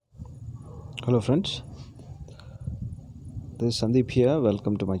Hello friends, this is Sandeep here.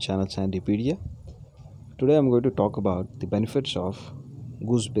 Welcome to my channel Sandeepedia. Today I'm going to talk about the benefits of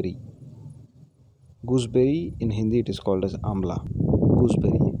gooseberry. Gooseberry in Hindi it is called as amla.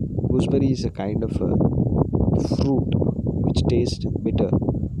 Gooseberry. Gooseberry is a kind of a fruit which tastes bitter.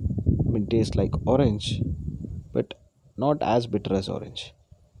 Tastes like orange, but not as bitter as orange.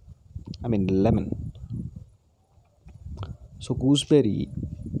 Lemon. So gooseberry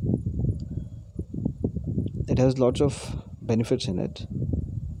it has lots of benefits in it.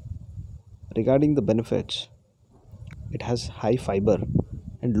 Regarding the benefits, it has high fiber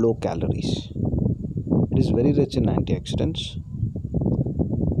and low calories. It is very rich in antioxidants.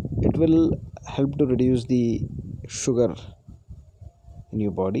 It will help to reduce the sugar in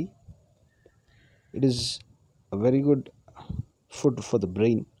your body. It is a very good food for the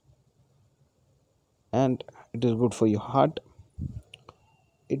brain, and it is good for your heart.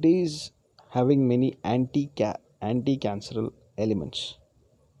 It is having many anti-canceral elements,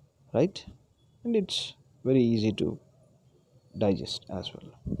 right? And it's very easy to digest as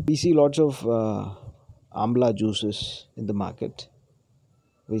well. We see lots of amla juices in the market.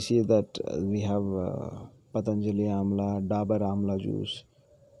 We see that we have Patanjali amla, Dabur amla juice.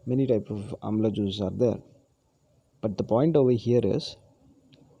 Many type of amla juices are there. But the point over here is,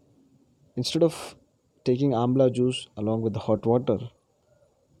 instead of taking amla juice along with the hot water,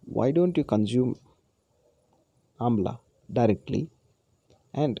 why don't you consume amla directly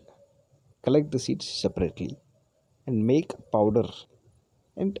and collect the seeds separately and make powder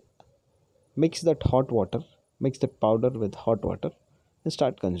and mix that powder with hot water and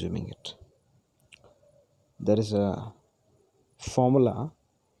start consuming it. There is a formula,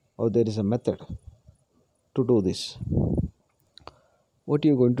 or there is a method to do this. What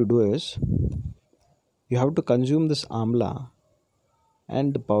you're going to do is, you have to consume this amla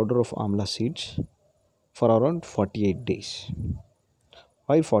and the powder of amla seeds for around 48 days.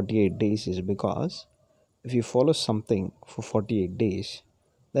 Why 48 days is because if you follow something for 48 days,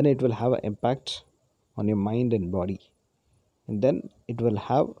 then it will have an impact on your mind and body, and then it will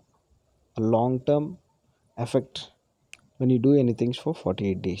have a long term effect when you do anything for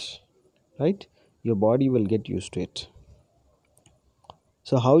 48 days, right? Your body will get used to it.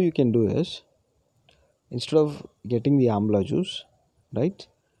 So how you can do is, instead of getting the amla juice, right,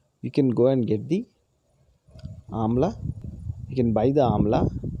 you can go and get the amla. You can buy the amla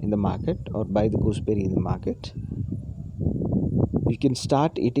in the market or buy the gooseberry in the market. You can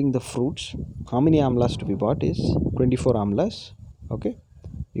start eating the fruits. How many amlas to be bought is 24 amlas. Okay,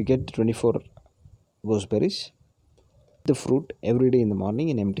 you get 24 gooseberries. The fruit every day in the morning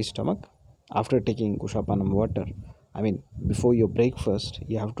in empty stomach after taking kushapanam water. Before your breakfast,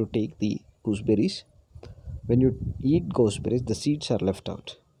 you have to take the gooseberries. When you eat gooseberries, the seeds are left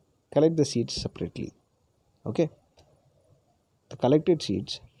out. Collect the seeds separately. Okay, the collected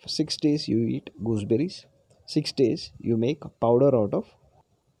seeds, for 6 days you eat gooseberries. 6 days you make powder out of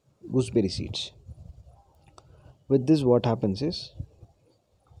gooseberry seeds. With this, what happens is,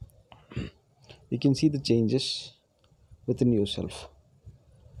 you can see the changes within yourself.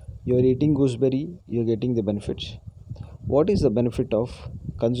 You are eating gooseberry, you are getting the benefits. What is the benefit of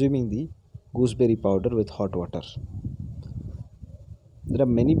consuming the gooseberry powder with hot water? There are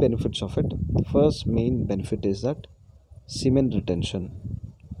many benefits of it. The first main benefit is that semen retention,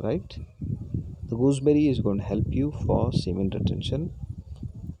 right? The gooseberry is going to help you for semen retention,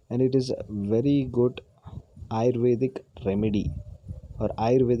 and it is a very good Ayurvedic remedy or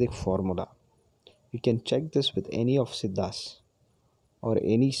Ayurvedic formula. You can check this with any of Siddhas or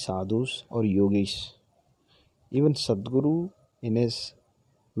any sadhus or yogis. Even Sadhguru, in his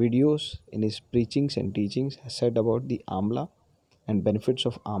videos, in his preachings and teachings, has said about the amla and benefits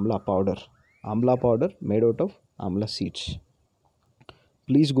of amla powder. Amla powder made out of amla seeds.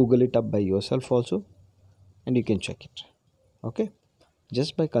 Please Google it up by yourself also, and you can check it. Okay,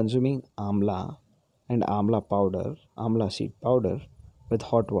 just by consuming amla and amla powder, amla seed powder with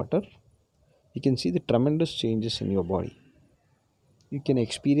hot water, you can see the tremendous changes in your body. You can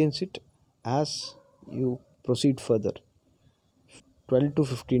experience it as you proceed further. 12 to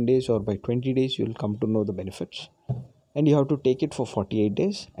 15 days or by 20 days, you will come to know the benefits. And you have to take it for 48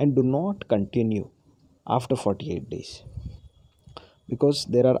 days and do not continue after 48 days, because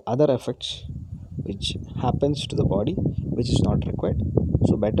there are other effects which happens to the body which is not required.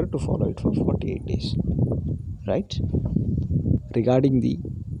 So better to follow it for 48 days, right? Regarding the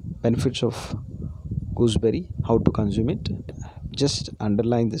benefits of gooseberry, how to consume it, just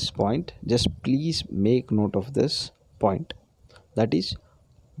underline this point. Just please make note of this point. That is,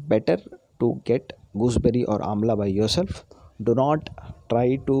 better to get gooseberry or amla by yourself. Do not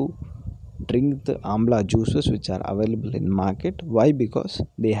try to drink the amla juices which are available in market. Why? Because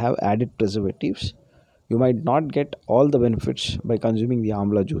they have added preservatives. You might not get all the benefits by consuming the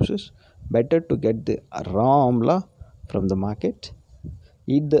amla juices. Better to get the raw amla from the market.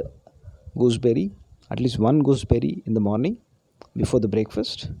 Eat the gooseberry, at least one gooseberry in the morning before the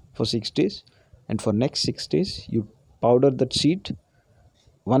breakfast for 6 days, and for next 6 days you powder that seed,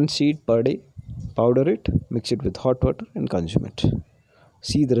 one seed per day. Powder it, mix it with hot water and consume it.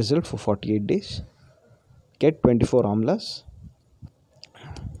 See the result for 48 days. Get 24 amlas,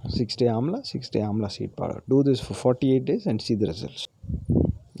 6 day amla seed powder. Do this for 48 days and see the results.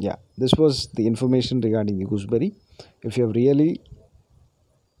 Yeah, this was the information regarding the gooseberry. If you have really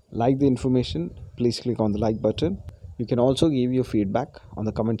liked the information, please click on the like button. You can also give your feedback on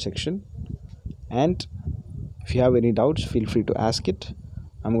the comment section. And if you have any doubts, feel free to ask it.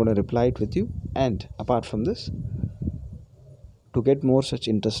 I'm going to reply it with you. And apart from this, to get more such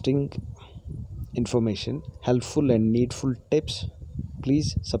interesting information, helpful and needful tips,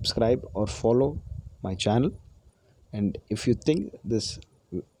 please subscribe or follow my channel. And if you think this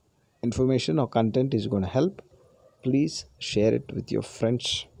information or content is going to help, please share it with your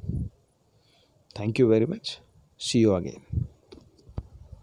friends. Thank you very much. See you again.